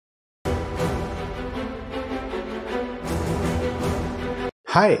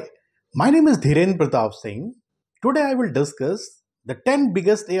Hi, my name is Dhiren Pratap Singh. Today I will discuss the 10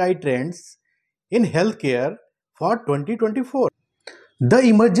 biggest AI trends in healthcare for 2024. The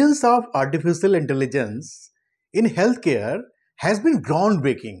emergence of artificial intelligence in healthcare has been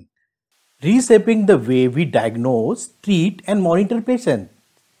groundbreaking, reshaping the way we diagnose, treat, and monitor patients.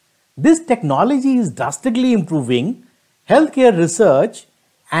 This technology is drastically improving healthcare research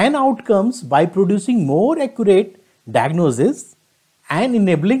and outcomes by producing more accurate diagnosis and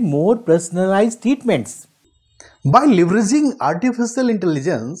enabling more personalized treatments. By leveraging artificial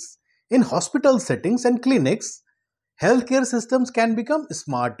intelligence in hospital settings and clinics, healthcare systems can become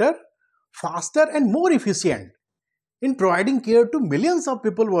smarter, faster, and more efficient in providing care to millions of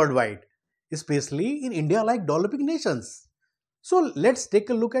people worldwide, especially in India like developing nations. So let's take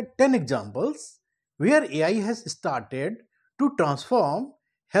a look at 10 examples where AI has started to transform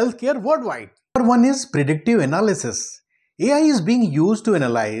healthcare worldwide. Number one is predictive analysis. AI is being used to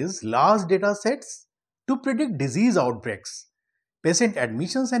analyze large data sets to predict disease outbreaks, patient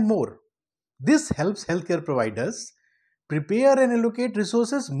admissions, and more. This helps healthcare providers prepare and allocate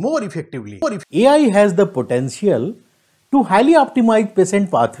resources more effectively. AI has the potential to highly optimize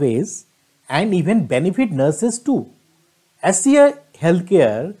patient pathways and even benefit nurses too. SCI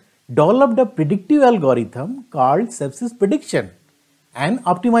Healthcare developed a predictive algorithm called sepsis prediction and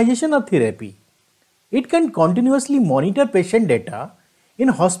optimization of therapy. It can continuously monitor patient data in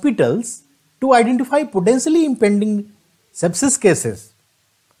hospitals to identify potentially impending sepsis cases.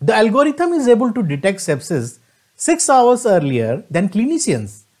 The algorithm is able to detect sepsis 6 hours earlier than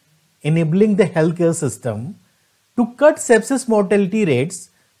clinicians, enabling the healthcare system to cut sepsis mortality rates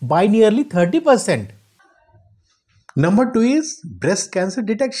by nearly 30%. Number two is breast cancer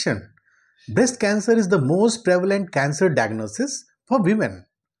detection. Breast cancer is the most prevalent cancer diagnosis for women,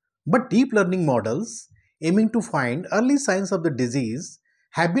 but deep learning models aiming to find early signs of the disease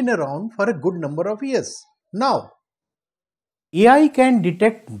have been around for a good number of years. Now, AI can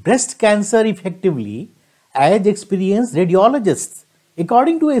detect breast cancer effectively as experienced radiologists,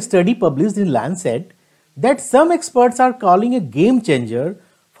 according to a study published in Lancet that some experts are calling a game changer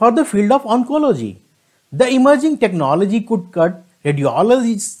for the field of oncology. The emerging technology could cut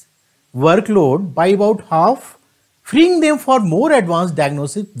radiologists' workload by about half, freeing them for more advanced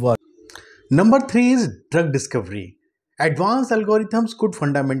diagnostic work. Number three is drug discovery. Advanced algorithms could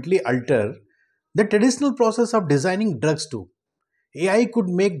fundamentally alter the traditional process of designing drugs too. AI could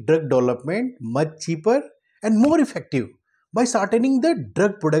make drug development much cheaper and more effective by shortening the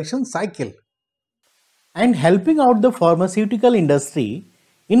drug production cycle and helping out the pharmaceutical industry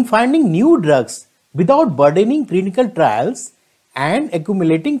in finding new drugs without burdening clinical trials and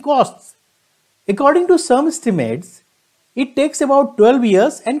accumulating costs. According to some estimates, it takes about 12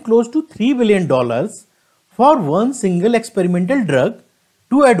 years and close to $3 billion for one single experimental drug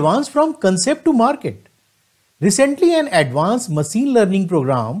to advance from concept to market. Recently, an advanced machine learning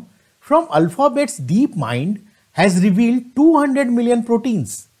program from Alphabet's DeepMind has revealed 200 million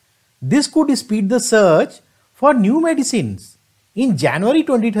proteins. This could speed the search for new medicines. In January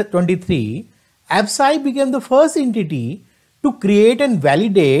 2023, Absci became the first entity to create and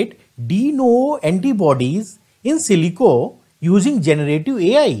validate de novo antibodies in silico using generative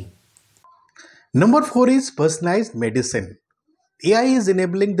AI. Number four is personalized medicine. AI is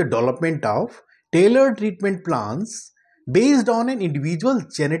enabling the development of tailored treatment plans based on an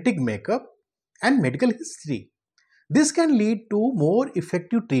individual's genetic makeup and medical history. This can lead to more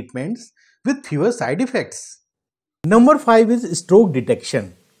effective treatments with fewer side effects. Number 5 is stroke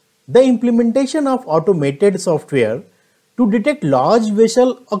detection. The implementation of automated software to detect large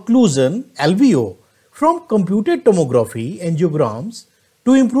vessel occlusion (LVO) from computed tomography angiograms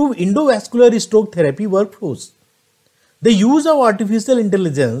to improve endovascular stroke therapy workflows. The use of artificial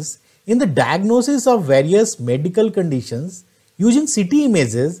intelligence in the diagnosis of various medical conditions using CT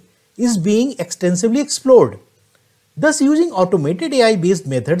images is being extensively explored. Thus, using automated AI-based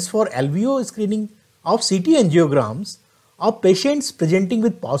methods for LVO screening of CT angiograms of patients presenting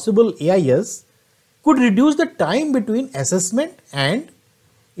with possible AIS could reduce the time between assessment and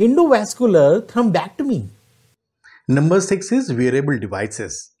endovascular thrombectomy. Number 6 is wearable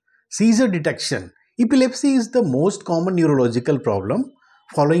devices. Seizure detection. Epilepsy is the most common neurological problem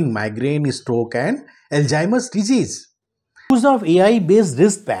following migraine, stroke, and Alzheimer's disease. Use of AI-based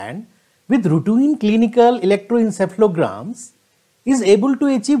wristband with routine clinical electroencephalograms is able to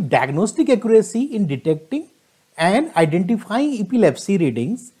achieve diagnostic accuracy in detecting and identifying epilepsy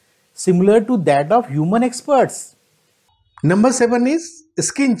readings similar to that of human experts. Number 7 is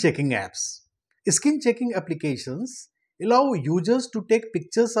skin checking apps. Skin checking applications allow users to take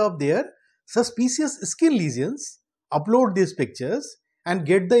pictures of their suspicious skin lesions, upload these pictures, and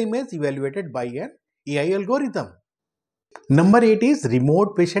get the image evaluated by an AI algorithm. Number 8 is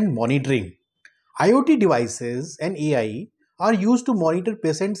remote patient monitoring. IoT devices and AI are used to monitor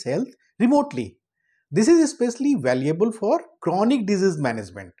patients' health remotely. This is especially valuable for chronic disease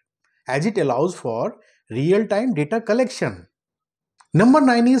management as it allows for real-time data collection. Number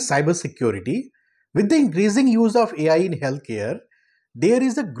 9 is cybersecurity. With the increasing use of AI in healthcare, there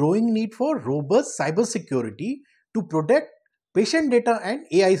is a growing need for robust cybersecurity to protect patient data and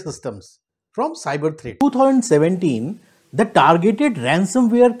AI systems from cyber threats. In 2017, the targeted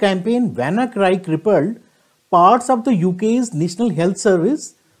ransomware campaign WannaCry crippled parts of the UK's National Health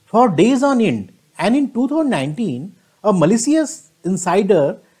Service for days on end, and in 2019, a malicious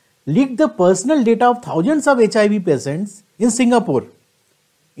insider leaked the personal data of thousands of HIV patients in Singapore.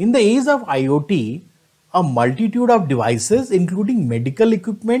 In the age of IoT, a multitude of devices, including medical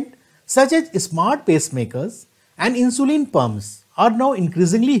equipment such as smart pacemakers and insulin pumps, are now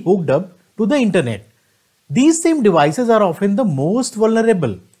increasingly hooked up to the internet. These same devices are often the most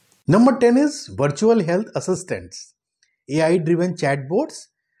vulnerable. Number 10 is virtual health assistants. AI driven chatbots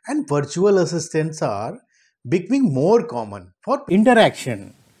and virtual assistants are becoming more common for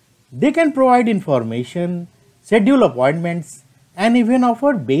interaction. They can provide information, schedule appointments, and even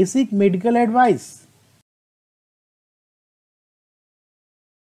offer basic medical advice.